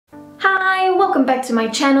welcome back to my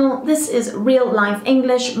channel. This is Real Life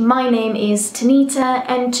English. My name is Tanita,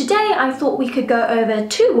 and today I thought we could go over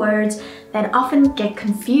two words that often get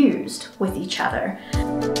confused with each other.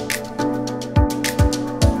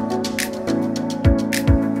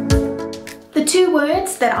 The two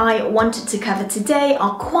words that I wanted to cover today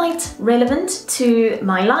are quite relevant to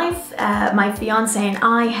my life. My fiancé and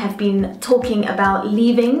I have been talking about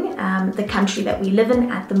leaving the country that we live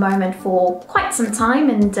in at the moment for quite some time,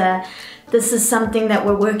 and this is something that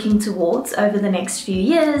we're working towards over the next few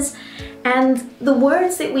years. And the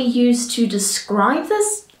words that we use to describe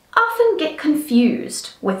this often get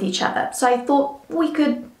confused with each other. So I thought we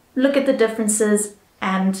could look at the differences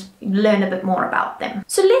and learn a bit more about them.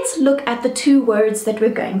 So let's look at the two words that we're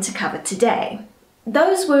going to cover today.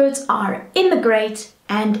 Those words are immigrate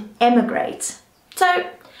and emigrate. So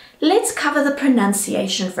let's cover the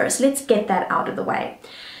pronunciation first. Let's get that out of the way.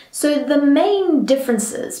 So the main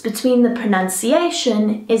differences between the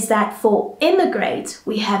pronunciation is that for immigrate,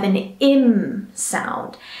 we have an im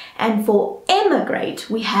sound. And for emigrate,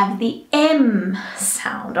 we have the m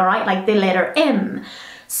sound, all right? Like the letter M.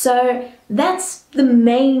 So that's the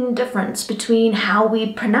main difference between how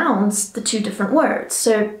we pronounce the two different words.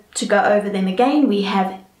 So to go over them again, we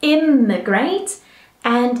have immigrate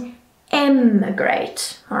and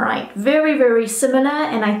emigrate. All right, very, very similar,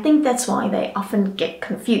 and I think that's why they often get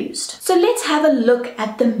confused. So let's have a look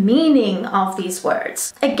at the meaning of these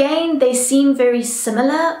words. Again, they seem very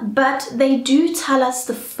similar, but they do tell us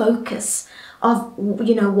the focus of,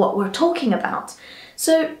 what we're talking about.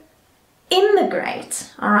 So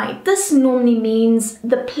immigrate, all right, this normally means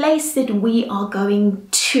the place that we are going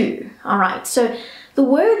to, all right? So the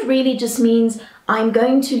word really just means I'm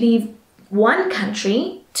going to leave one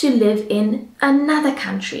country to live in another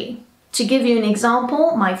country. To give you an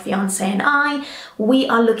example, my fiancé and I, we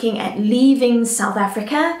are looking at leaving South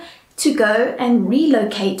Africa to go and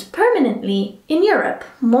relocate permanently in Europe,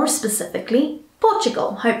 more specifically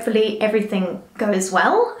Portugal. Hopefully everything goes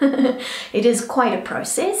well. It is quite a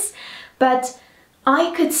process. But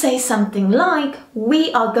I could say something like,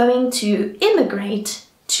 we are going to immigrate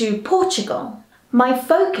to Portugal. My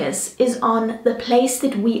focus is on the place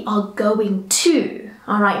that we are going to,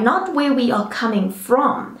 all right, not where we are coming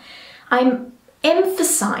from. I'm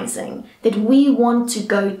emphasizing that we want to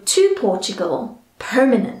go to Portugal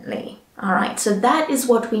permanently, all right? So that is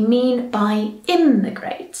what we mean by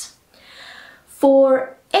immigrate.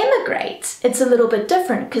 For emigrate, it's a little bit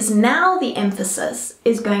different because now the emphasis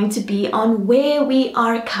is going to be on where we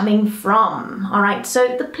are coming from, all right?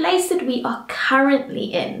 So the place that we are currently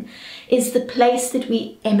in is the place that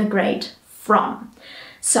we emigrate from.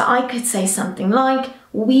 So I could say something like,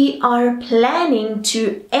 we are planning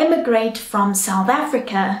to emigrate from South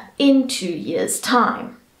Africa in 2 years'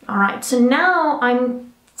 time, all right? So now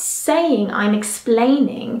I'm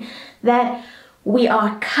explaining that we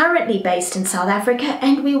are currently based in South Africa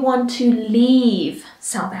and we want to leave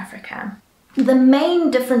South Africa. The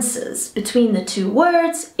main differences between the two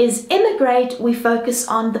words is immigrate, we focus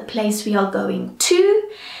on the place we are going to,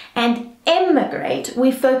 and emigrate,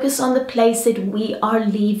 we focus on the place that we are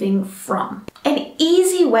leaving from. An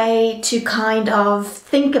easy way to kind of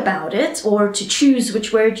think about it, or to choose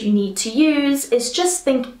which word you need to use, is just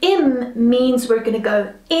think im means we're going to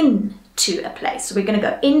go into a place. So we're going to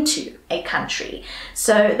go into a country.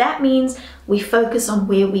 So that means we focus on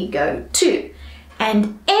where we go to.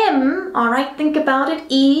 And M, all right, think about it,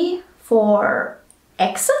 E for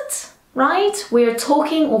exit, right? We're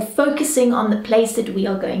talking or focusing on the place that we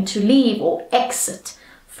are going to leave or exit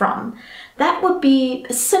from. That would be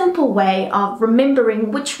a simple way of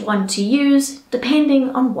remembering which one to use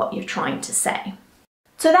depending on what you're trying to say.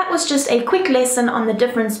 So that was just a quick lesson on the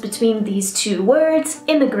difference between these two words,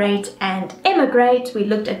 immigrate and emigrate. We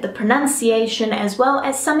looked at the pronunciation as well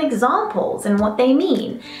as some examples and what they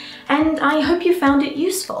mean. And I hope you found it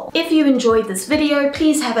useful. If you enjoyed this video,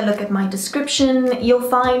 please have a look at my description. You'll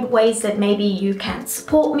find ways that maybe you can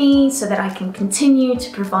support me so that I can continue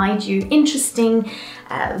to provide you interesting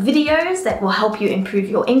videos that will help you improve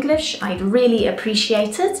your English. I'd really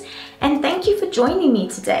appreciate it. And thank you for joining me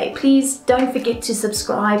today. Please don't forget to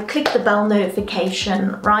subscribe, click the bell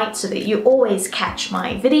notification, right, so that you always catch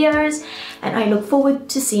my videos. And I look forward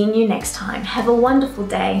to seeing you next time. Have a wonderful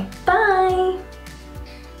day. Bye!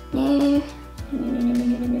 No.